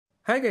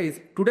Hi guys,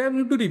 today I'm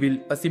going to reveal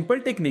a simple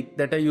technique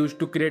that I use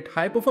to create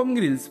high performing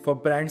reels for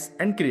brands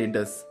and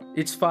creators.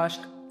 It's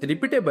fast,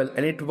 repeatable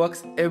and it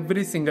works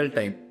every single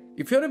time.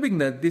 If you're a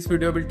beginner, this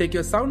video will take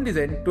your sound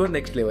design to a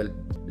next level.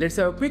 Let's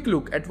have a quick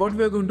look at what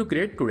we are going to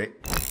create today.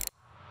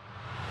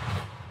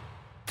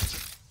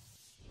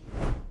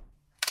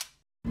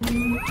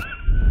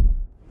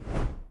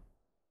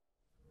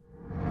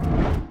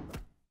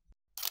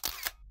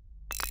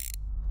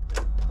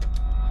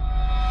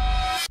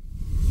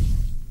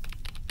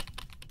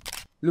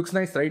 Looks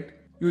nice, right?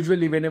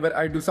 Usually whenever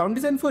I do sound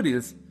design for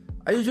reels,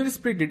 I usually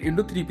split it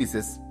into 3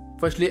 pieces.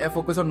 Firstly, I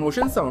focus on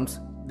motion sounds,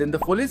 then the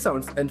Foley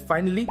sounds and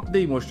finally the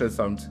emotional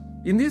sounds.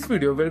 In this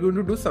video, we're going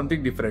to do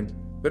something different.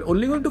 We're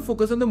only going to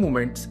focus on the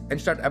movements and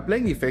start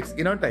applying effects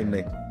in our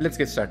timeline. Let's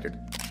get started.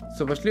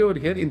 So firstly over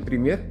here in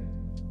Premiere,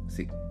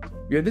 see,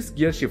 we have this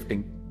gear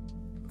shifting.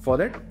 For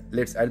that,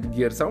 let's add the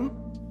gear sound.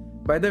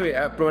 By the way,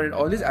 I have provided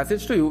all these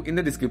assets to you in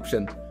the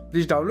description.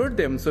 Please download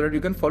them so that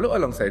you can follow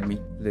alongside me.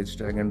 Let's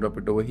drag and drop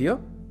it over here.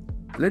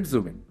 Let's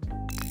zoom in.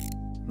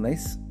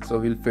 Nice. So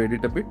we'll fade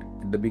it a bit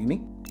at the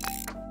beginning.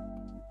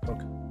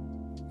 Okay.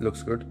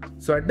 Looks good.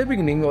 So at the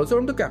beginning, we also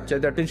want to capture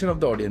the attention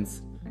of the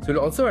audience. So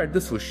we'll also add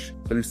the swoosh.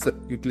 So let's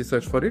quickly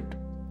search for it.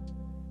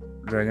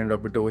 Drag and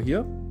drop it over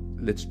here.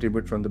 Let's trim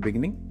it from the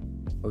beginning.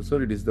 Also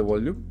reduce the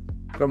volume.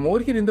 From over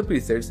here in the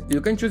presets,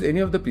 you can choose any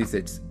of the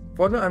presets.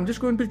 For now, I'm just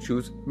going to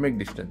choose make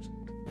distance.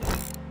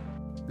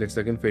 Let's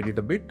again fade it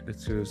a bit.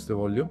 Let's reduce the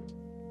volume.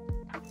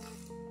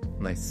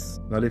 Nice.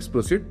 Now let's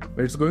proceed.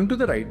 When it's going to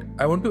the right,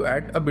 I want to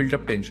add a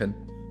built-up tension.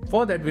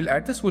 For that, we'll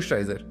add the swoosh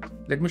riser.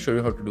 Let me show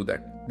you how to do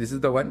that. This is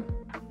the one.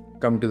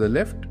 Come to the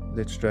left.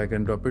 Let's drag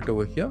and drop it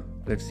over here.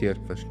 Let's see here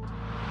first.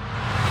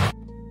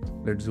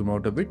 Let's zoom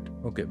out a bit.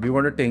 Okay, we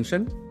want a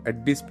tension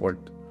at this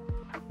point,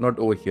 not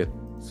over here.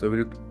 So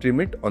we'll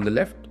trim it on the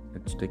left.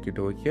 Let's take it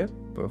over here.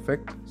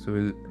 Perfect. So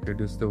we'll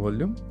reduce the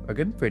volume.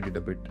 Again, fade it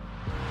a bit.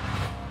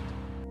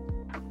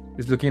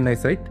 It's looking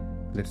nice, right?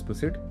 Let's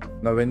proceed.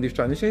 Now when this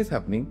transition is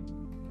happening,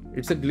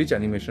 it's a glitch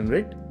animation,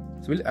 right?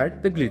 So we'll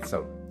add the glitch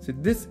sound. See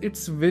this,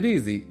 it's very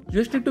easy. You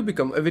just need to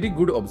become a very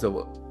good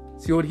observer.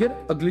 See over here,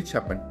 a glitch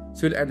happened.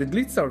 So we'll add the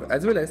glitch sound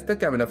as well as the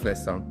camera flash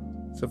sound.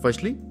 So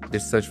firstly,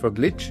 let's search for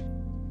glitch.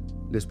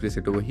 Let's place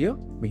it over here.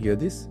 We hear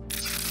this.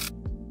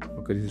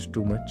 Okay, this is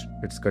too much.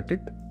 Let's cut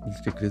it. Let's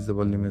decrease the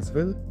volume as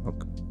well.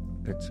 Okay.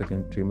 Let's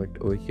again trim it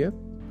over here.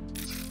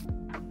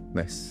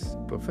 Nice.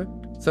 Perfect.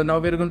 So now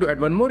we're going to add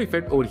one more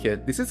effect over here.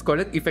 This is called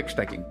as effect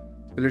stacking.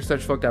 So let's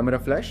search for camera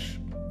flash.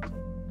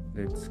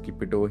 Let's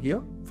keep it over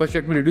here. First,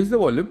 let me reduce the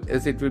volume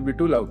as it will be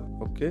too loud.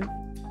 Okay.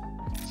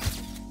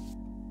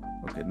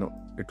 Okay, no,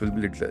 it will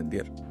be little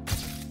there.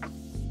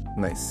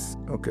 Nice.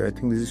 Okay, I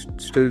think this is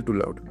still too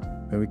loud.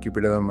 Maybe keep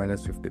it around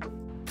 -15.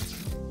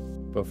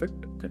 Perfect.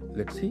 Okay,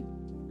 let's see.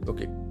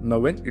 Okay, now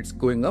when it's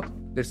going up,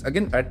 let's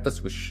again add the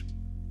swoosh.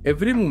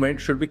 Every movement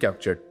should be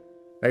captured.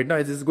 Right now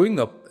as it's going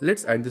up,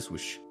 let's add the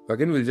swoosh.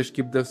 Again, we'll just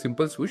keep the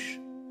simple swoosh.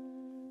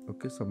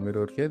 Okay, somewhere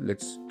over here,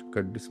 let's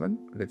cut this one.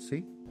 Let's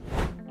see.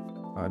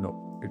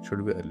 No, it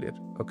should be earlier.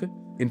 Okay.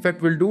 In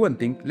fact, we'll do one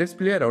thing. Let's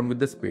play around with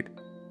the speed.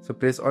 So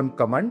press on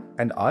Command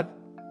and R.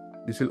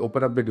 This will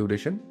open up the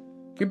duration.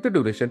 Keep the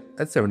duration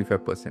at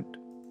 75%.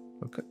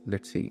 Okay,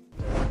 let's see.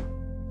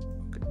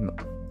 Okay, no.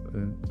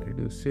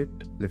 Reduce it.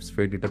 Let's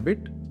fade it a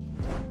bit.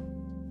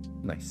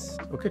 Nice.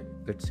 Okay,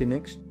 let's see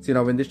next. See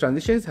now when this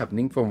transition is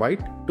happening from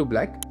white to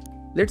black,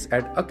 let's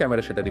add a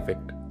camera shutter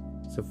effect.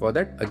 So for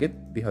that, again,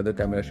 we have the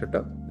camera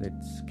shutter.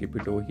 Let's keep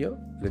it over here.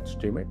 Let's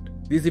trim it.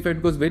 This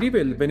effect goes very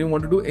well when you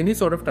want to do any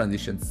sort of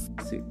transitions.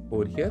 See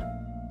over here.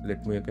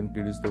 Let me again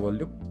reduce the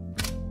volume.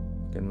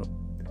 Okay, no,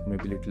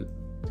 maybe a little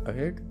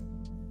ahead.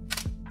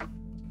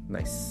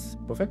 Nice.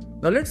 Perfect.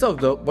 Now let's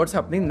observe what's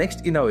happening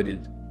next in our reel.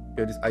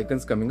 Here is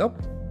icons coming up.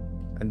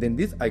 And then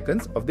these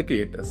icons of the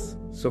creators.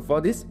 So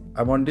for this,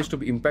 I want this to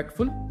be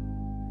impactful.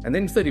 And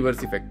then it's the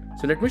reverse effect.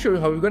 So let me show you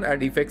how we're going to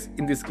add effects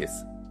in this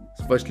case.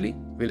 So firstly,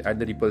 we'll add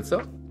the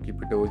repulsor.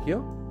 Keep it over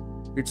here.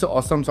 It's an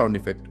awesome sound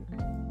effect.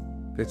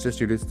 Let's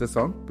just reduce the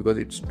sound because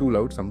it's too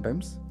loud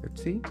sometimes.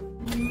 Let's see.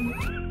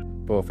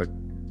 Perfect.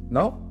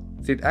 Now,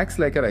 see it acts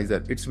like a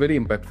riser. It's very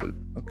impactful.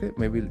 Okay,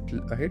 maybe a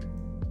little ahead.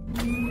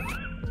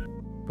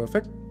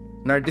 Perfect.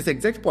 Now at this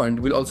exact point,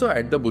 we'll also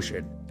add the bush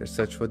head. Let's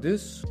search for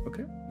this.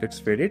 Okay, let's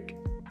fade it.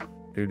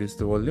 Reduce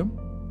the volume.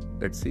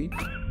 Let's see.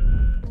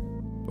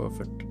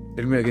 Perfect.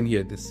 Let me again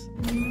hear this.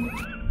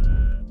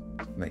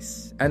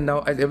 Nice. And now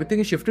as everything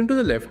is shifting to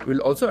the left,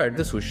 we'll also add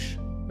the swoosh.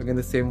 Again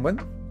the same one.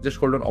 Just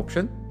hold on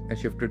Option and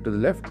shift it to the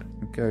left.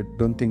 Okay, I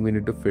don't think we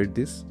need to fade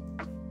this.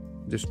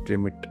 Just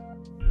trim it.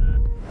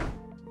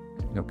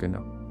 Okay,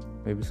 now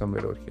maybe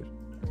somewhere over here.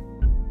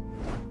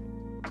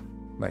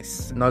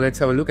 Nice. Now let's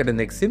have a look at the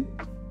next scene.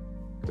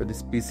 So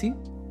this PC.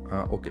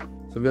 Okay.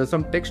 So we have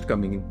some text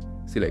coming in.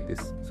 See like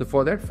this. So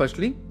for that,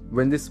 firstly,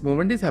 when this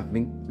movement is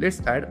happening, let's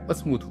add a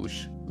smooth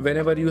whoosh.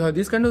 Whenever you have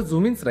this kind of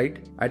zoom ins, right,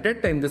 at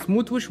that time the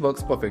smooth whoosh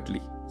works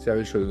perfectly. So I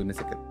will show you in a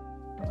second.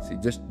 See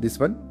just this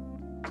one.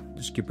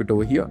 Just keep it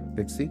over here.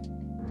 Let's see.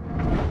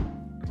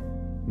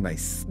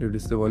 Nice.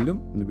 Reduce the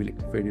volume. Maybe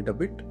fade it a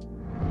bit.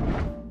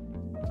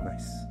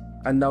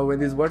 And now when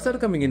these words are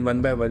coming in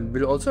one by one,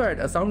 we'll also add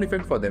a sound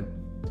effect for them.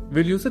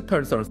 We'll use a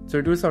third sound. So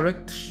it will sound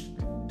like tsh,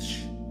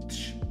 tsh,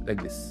 tsh,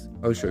 like this.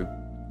 I'll show you.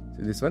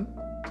 See this one?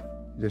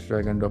 Just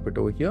drag and drop it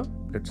over here.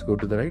 Let's go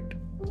to the right.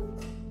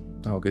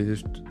 Okay,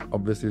 just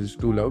obviously it's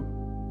too loud.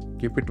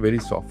 Keep it very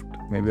soft.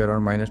 Maybe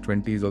around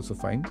 -20 is also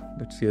fine.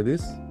 Let's hear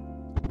this.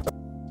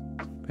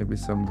 Maybe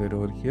somewhere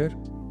over here.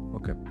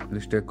 Okay,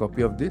 let's take a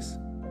copy of this.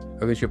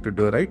 Okay, shift it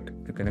to the right.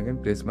 You can again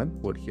place one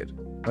over here.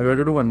 Now we have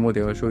to do one more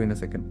thing. I'll show you in a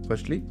second.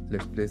 Firstly,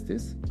 let's place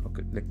this.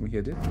 Okay, let me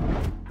hear this.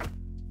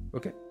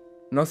 Okay.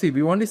 Now see,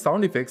 we want the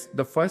sound effects,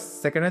 the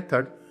first, second and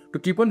third, to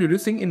keep on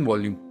reducing in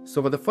volume.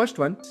 So for the first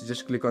one,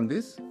 just click on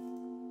this.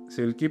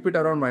 So you'll keep it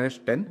around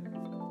 -10.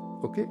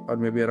 Okay, or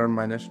maybe around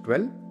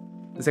 -12.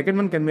 The second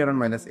one can be around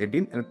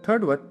 -18 and the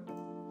third one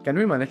can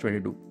be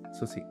 -22.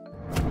 So see.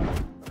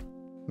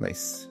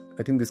 Nice.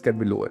 I think this can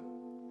be lower.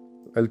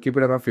 I'll keep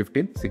it around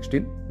 15,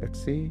 16. Let's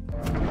see.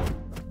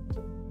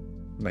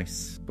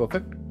 Nice.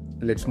 Perfect.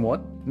 Let's move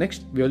on.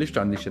 Next, we have this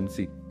transition.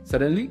 See.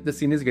 Suddenly, the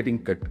scene is getting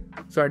cut.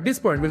 So at this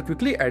point, we'll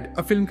quickly add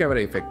a film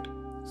camera effect.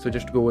 So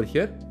just go over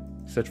here.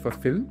 Search for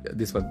film.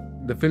 This one.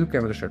 The film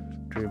camera shot.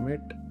 Trim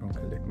it.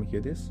 Okay, let me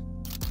hear this.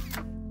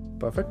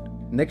 Perfect.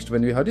 Next,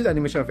 when we have this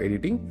animation of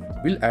editing,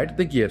 we'll add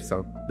the gear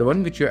sound. The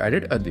one which you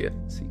added earlier.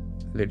 See.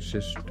 Let's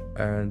just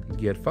add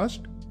gear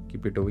fast.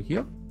 Keep it over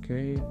here.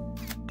 Okay.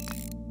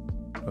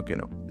 Okay,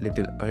 now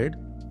little ahead.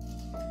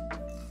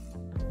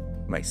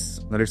 Nice.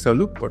 Now let's have a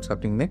look what's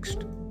happening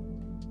next.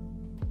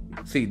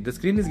 See, the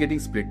screen is getting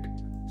split.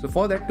 So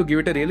for that, to give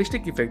it a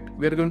realistic effect,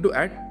 we are going to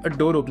add a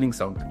door opening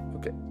sound.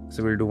 Okay.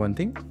 So we'll do one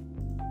thing.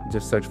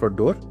 Just search for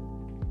door.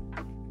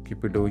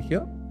 Keep it over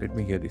here. Let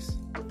me hear this.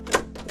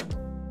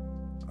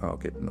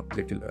 Okay, no,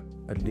 little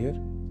earlier.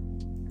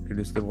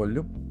 Reduce the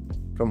volume.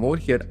 From over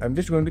here, I'm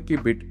just going to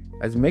keep it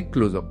as make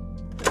close up.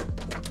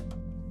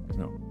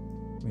 No.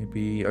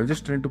 Maybe I'll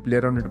just try to play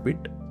around it a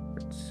bit.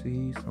 Let's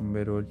see,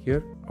 somewhere over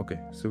here. Okay,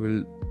 so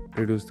we'll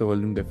reduce the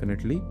volume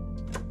definitely.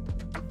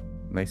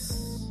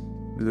 Nice.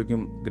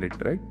 Looking great,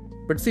 right?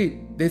 But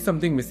see, there's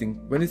something missing.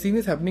 When the scene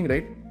is happening,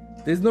 right,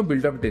 there's no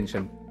build-up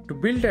tension. To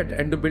build that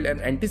and to build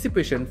an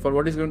anticipation for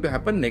what is going to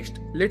happen next,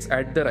 let's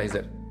add the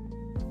riser.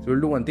 So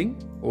we'll do one thing.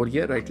 Over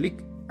here, right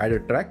click, add a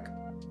track.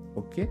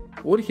 Okay.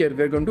 Over here,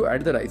 we're going to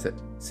add the riser.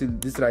 See,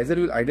 this riser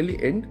will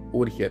ideally end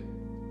over here.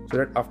 So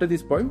that after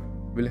this point,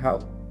 we'll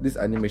have this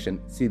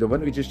animation. See, the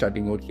one which is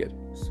starting over here.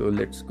 So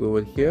let's go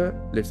over here.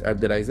 Let's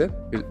add the riser.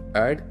 We'll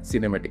add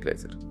cinematic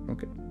riser.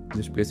 Okay.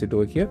 Just place it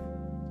over here.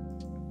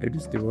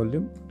 Reduce the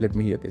volume. Let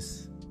me hear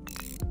this.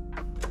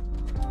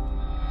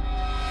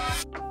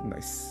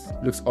 Nice.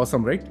 Looks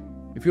awesome, right?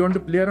 If you want to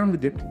play around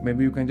with it,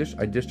 maybe you can just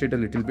adjust it a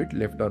little bit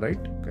left or right.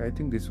 Okay, I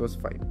think this was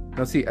fine.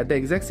 Now see, at the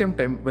exact same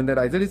time, when the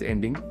riser is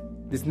ending,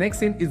 this next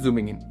scene is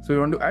zooming in. So we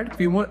want to add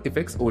few more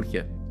effects over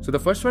here. So the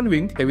first one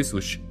being heavy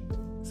swoosh.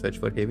 Search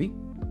for heavy.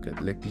 Okay,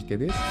 let me get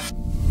this.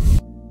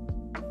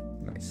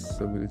 Nice.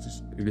 So we'll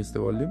just reduce the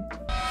volume.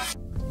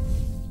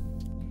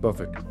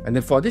 Perfect. And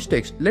then for this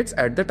text, let's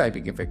add the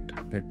typing effect.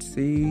 Let's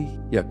see.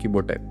 Yeah,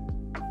 keyboard type.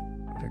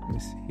 Let me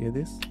see here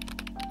this.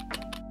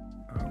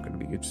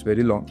 It's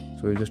very long.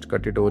 So we'll just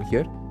cut it over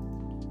here.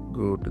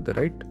 Go to the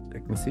right.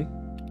 Let me see.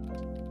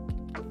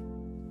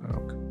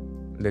 Okay.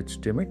 Let's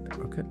trim it.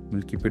 Okay.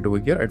 We'll keep it over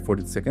here at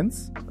 40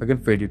 seconds. Again,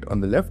 fade it on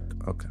the left.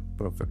 Okay.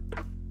 Perfect.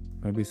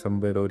 Maybe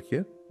somewhere over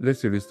here.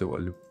 Let's reduce the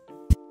volume.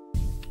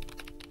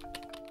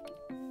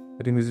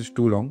 I think this is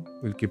too long.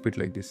 We'll keep it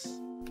like this.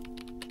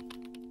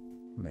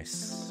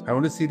 Nice. I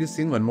want to see this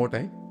scene one more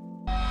time.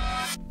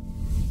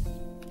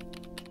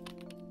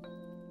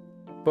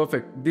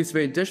 Perfect. This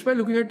way, just by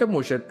looking at the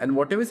motion and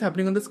whatever is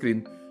happening on the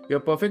screen, you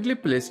have perfectly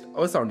placed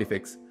our sound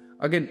effects.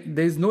 Again,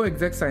 there is no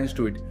exact science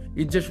to it.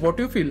 It's just what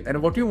you feel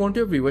and what you want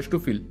your viewers to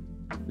feel.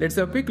 Let's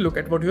have a quick look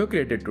at what we have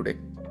created today.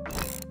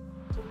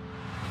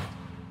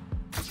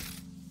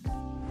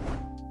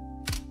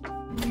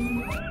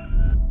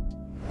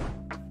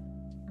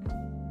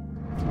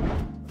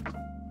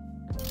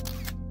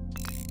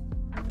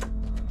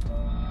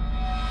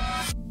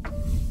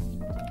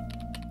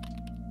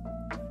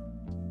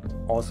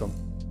 Awesome.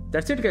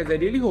 That's it guys, I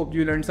really hope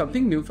you learned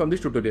something new from this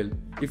tutorial.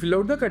 If you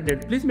loved the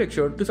content, please make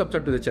sure to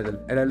subscribe to the channel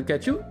and I'll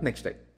catch you next time.